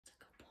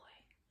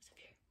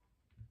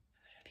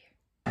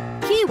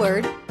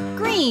word,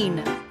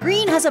 green.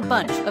 Green has a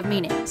bunch of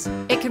meanings.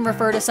 It can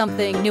refer to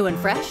something new and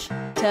fresh,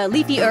 to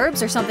leafy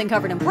herbs or something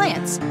covered in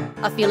plants,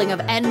 a feeling of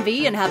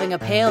envy and having a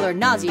pale or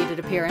nauseated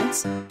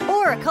appearance,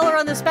 or a color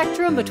on the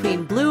spectrum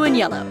between blue and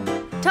yellow.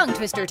 Tongue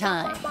twister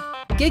time.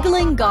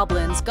 Giggling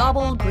goblins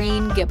gobble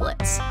green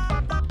giblets.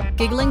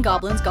 Giggling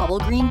goblins gobble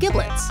green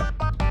giblets.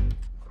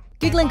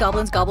 Giggling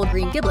goblins gobble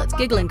green giblets.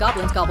 Giggling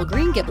goblins gobble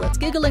green giblets.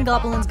 Giggling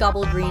goblins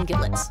gobble green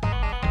giblets.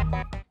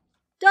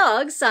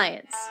 Dog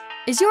science.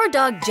 Is your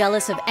dog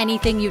jealous of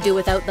anything you do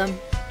without them?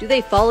 Do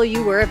they follow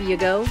you wherever you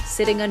go,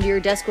 sitting under your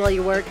desk while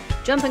you work,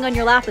 jumping on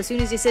your lap as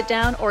soon as you sit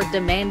down, or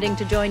demanding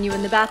to join you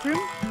in the bathroom?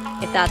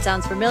 If that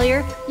sounds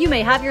familiar, you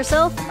may have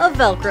yourself a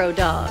Velcro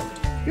dog.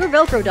 Your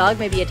Velcro dog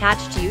may be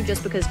attached to you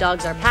just because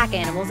dogs are pack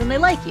animals and they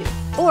like you.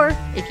 Or,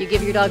 if you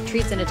give your dog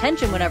treats and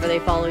attention whenever they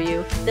follow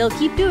you, they'll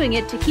keep doing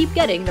it to keep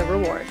getting the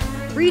reward.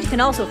 Breed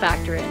can also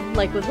factor in,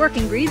 like with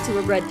working breeds who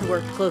are bred to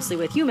work closely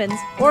with humans,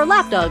 or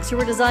lap dogs who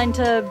are designed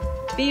to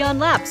be on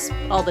laps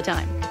all the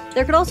time.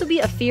 There could also be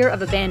a fear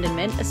of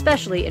abandonment,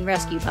 especially in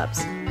rescue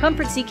pups,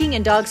 comfort-seeking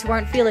in dogs who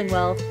aren't feeling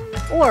well,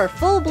 or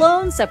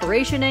full-blown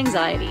separation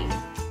anxiety.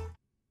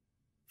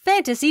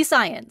 Fantasy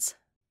science.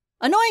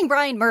 Annoying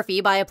Brian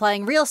Murphy by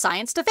applying real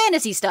science to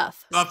fantasy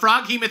stuff. A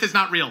froghemoth is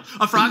not real.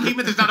 A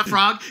froghemoth is not a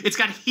frog. It's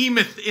got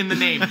hemoth in the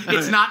name.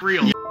 It's not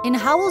real. In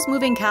Howl's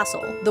Moving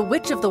Castle, the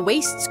Witch of the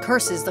Wastes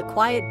curses the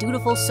quiet,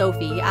 dutiful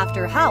Sophie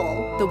after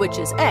Howl, the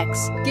witch's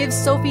ex, gives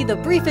Sophie the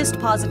briefest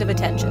positive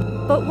attention.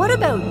 But what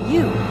about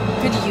you?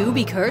 Could you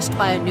be cursed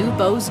by a new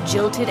beau's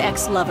jilted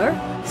ex-lover?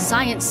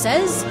 Science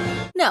says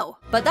no,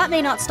 but that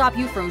may not stop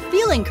you from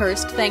feeling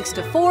cursed thanks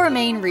to 4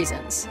 main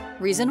reasons.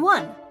 Reason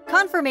 1.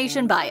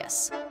 Confirmation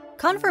bias.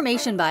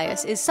 Confirmation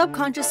bias is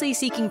subconsciously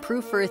seeking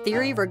proof for a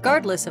theory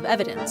regardless of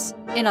evidence.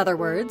 In other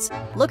words,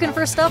 looking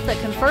for stuff that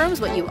confirms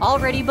what you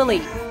already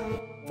believe.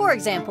 For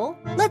example,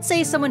 let's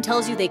say someone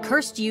tells you they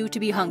cursed you to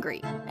be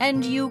hungry,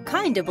 and you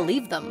kinda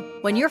believe them.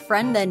 When your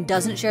friend then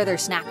doesn't share their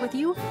snack with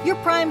you, you're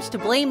primed to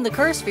blame the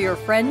curse for your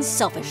friend's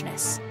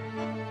selfishness.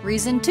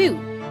 Reason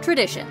 2.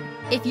 Tradition.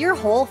 If your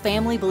whole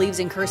family believes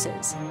in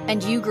curses,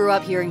 and you grew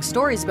up hearing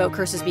stories about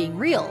curses being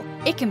real,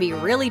 it can be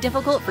really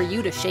difficult for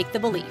you to shake the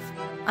belief.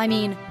 I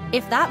mean,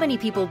 if that many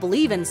people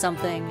believe in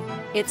something,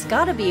 it's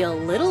gotta be a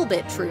little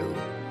bit true,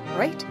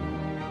 right?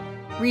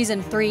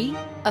 Reason 3.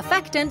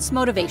 Affectance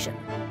motivation.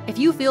 If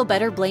you feel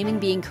better blaming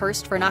being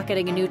cursed for not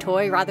getting a new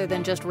toy rather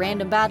than just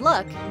random bad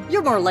luck,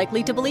 you're more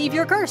likely to believe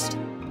you're cursed.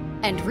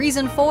 And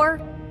reason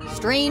 4.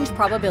 Strange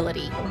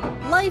probability.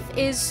 Life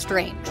is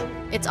strange.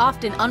 It's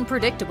often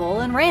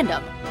unpredictable and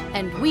random,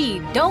 and we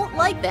don't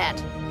like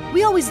that.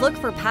 We always look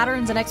for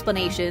patterns and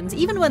explanations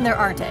even when there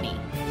aren't any.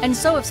 And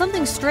so if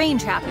something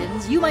strange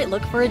happens, you might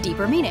look for a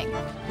deeper meaning.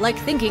 Like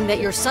thinking that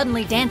your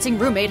suddenly dancing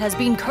roommate has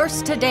been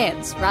cursed to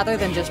dance, rather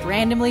than just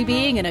randomly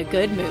being in a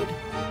good mood.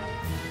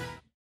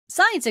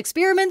 Science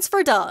experiments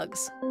for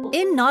dogs.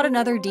 In Not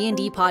Another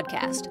D&D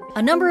Podcast,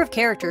 a number of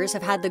characters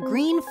have had the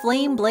green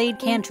flame blade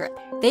cantrip.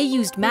 They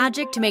used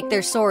magic to make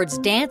their swords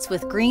dance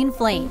with green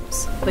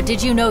flames. But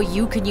did you know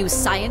you can use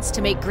science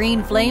to make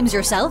green flames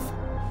yourself?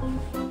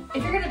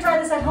 If you're gonna try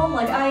this at home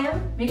like I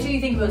am, make sure you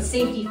think about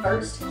safety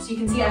first. So you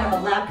can see I have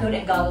a lab coat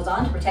and goggles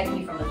on to protect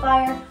me from the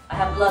fire. I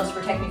have gloves to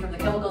protect me from the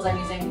chemicals I'm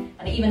using,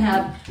 and I even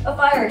have a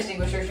fire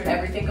extinguisher should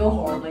everything go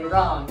horribly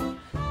wrong.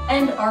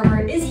 And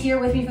Arbor is here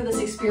with me for this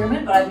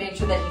experiment, but I've made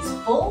sure that he's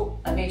full,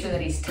 I've made sure that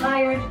he's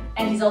tired,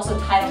 and he's also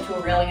tied up to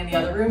a railing in the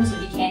other room so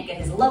he can't get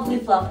his lovely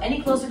fluff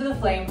any closer to the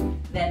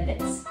flame than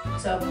this.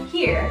 So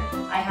here,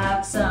 I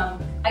have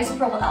some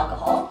isopropyl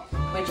alcohol,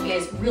 which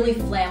is really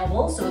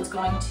flammable, so it's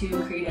going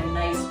to create a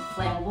nice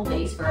flammable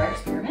base for our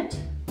experiment.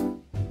 There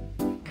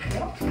we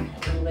go,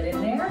 a little bit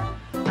in there.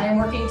 I am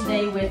working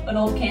today with an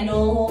old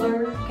candle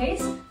holder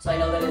case, so I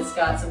know that it's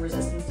got some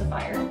resistance to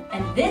fire.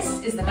 And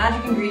this is the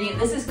magic ingredient.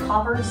 This is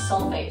copper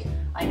sulfate.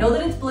 I know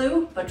that it's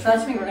blue, but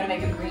trust me, we're gonna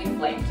make a green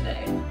flame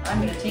today. I'm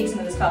gonna take some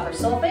of this copper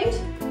sulfate,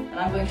 and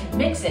I'm going to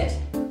mix it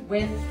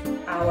with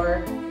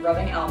our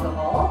rubbing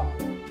alcohol.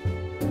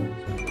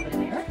 Put it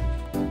in there.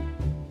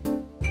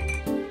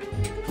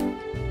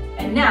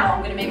 And now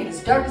I'm gonna make it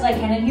as dark as I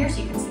can in here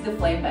so you can see the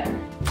flame better.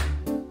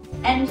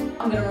 And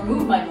I'm gonna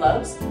remove my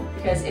gloves,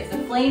 because if the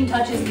flame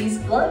touches these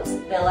gloves,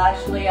 they'll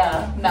actually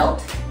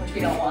melt, which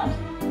we don't want.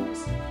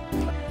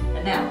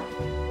 And now,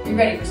 be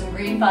ready for some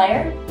green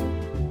fire.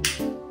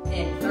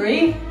 In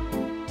 3,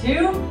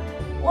 2,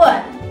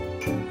 1.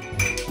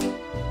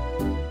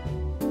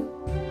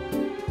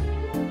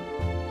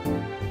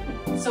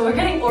 So we're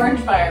getting orange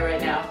fire right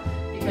now,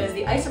 because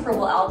the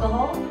isopropyl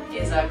alcohol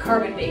is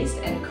carbon-based,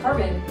 and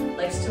carbon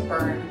likes to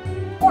burn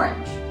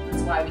orange.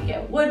 That's why we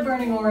get wood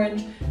burning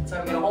orange. So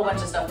we get a whole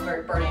bunch of stuff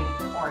burning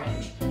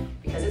orange,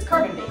 because it's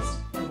carbon-based.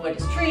 And wood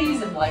is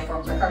trees, and life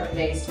forms are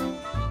carbon-based.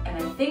 And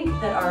I think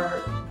that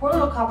our poor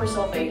little copper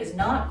sulfate is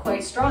not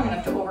quite strong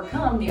enough to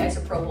overcome the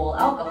isopropyl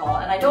alcohol.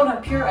 And I don't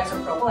have pure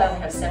isopropyl, I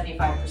only have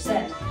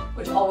 75%,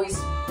 which always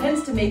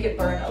tends to make it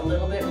burn a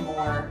little bit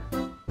more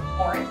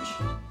orange.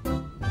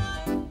 All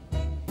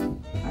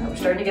right, we're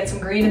starting to get some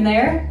green in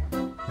there.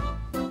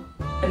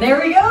 And And there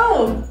we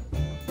go!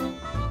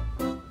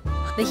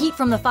 The heat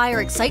from the fire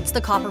excites the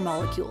copper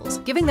molecules,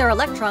 giving their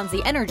electrons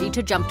the energy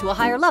to jump to a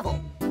higher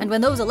level. And when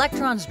those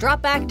electrons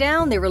drop back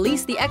down, they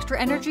release the extra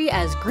energy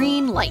as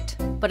green light.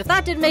 But if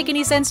that didn't make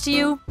any sense to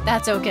you,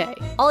 that's okay.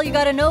 All you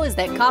gotta know is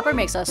that copper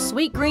makes a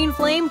sweet green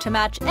flame to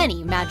match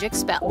any magic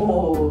spell.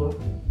 Oh,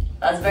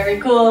 that's very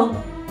cool.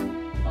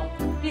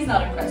 Well, he's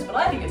not impressed, but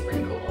I think it's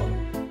pretty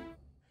cool.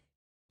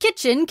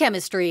 Kitchen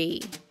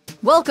chemistry.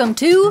 Welcome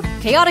to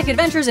Chaotic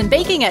Adventures in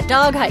Baking at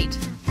Dog Height.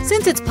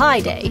 Since it's Pie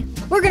Day,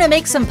 we're gonna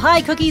make some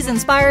pie cookies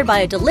inspired by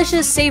a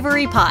delicious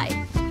savory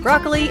pie,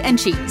 broccoli and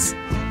cheese.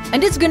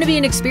 And it's gonna be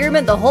an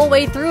experiment the whole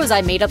way through as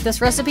I made up this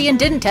recipe and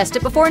didn't test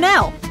it before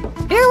now.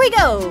 Here we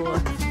go!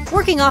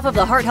 Working off of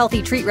the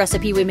heart-healthy treat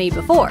recipe we made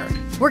before,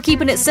 we're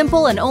keeping it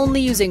simple and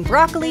only using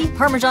broccoli,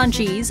 Parmesan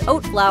cheese,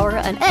 oat flour,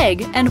 an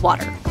egg, and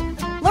water.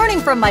 Learning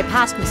from my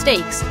past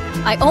mistakes,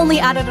 I only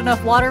added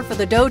enough water for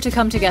the dough to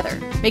come together,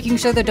 making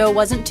sure the dough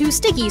wasn't too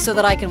sticky so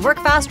that I can work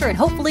faster and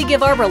hopefully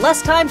give Arbor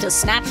less time to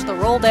snatch the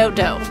rolled out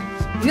dough.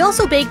 We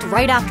also baked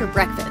right after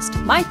breakfast,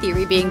 my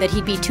theory being that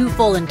he'd be too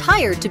full and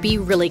tired to be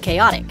really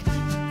chaotic.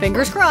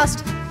 Fingers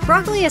crossed!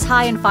 Broccoli is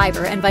high in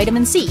fiber and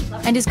vitamin C,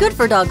 and is good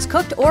for dogs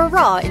cooked or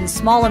raw in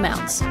small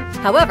amounts.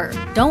 However,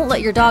 don't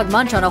let your dog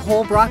munch on a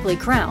whole broccoli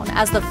crown,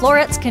 as the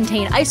florets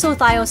contain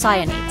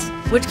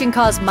isothiocyanates, which can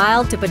cause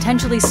mild to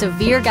potentially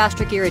severe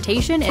gastric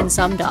irritation in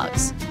some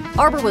dogs.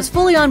 Arbor was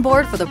fully on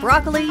board for the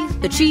broccoli,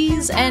 the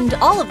cheese, and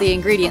all of the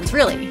ingredients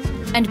really.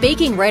 And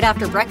baking right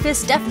after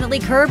breakfast definitely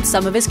curbed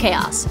some of his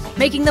chaos,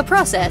 making the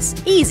process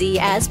easy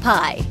as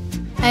pie.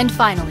 And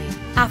finally,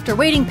 after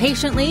waiting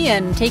patiently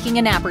and taking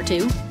a nap or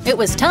two, it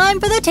was time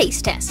for the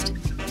taste test.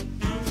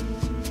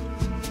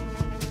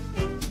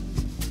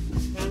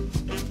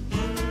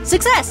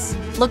 Success!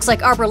 Looks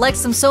like Arbor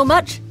likes them so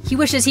much, he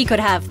wishes he could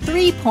have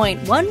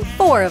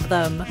 3.14 of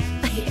them.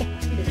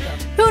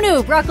 Who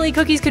knew broccoli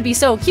cookies could be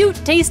so cute,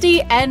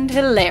 tasty, and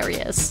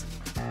hilarious?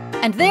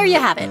 And there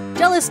you have it,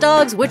 jealous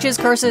dogs, witches'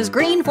 curses,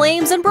 green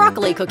flames, and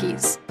broccoli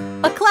cookies.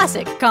 A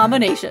classic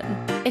combination.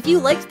 If you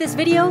liked this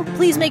video,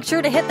 please make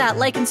sure to hit that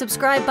like and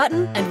subscribe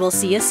button, and we'll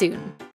see you soon.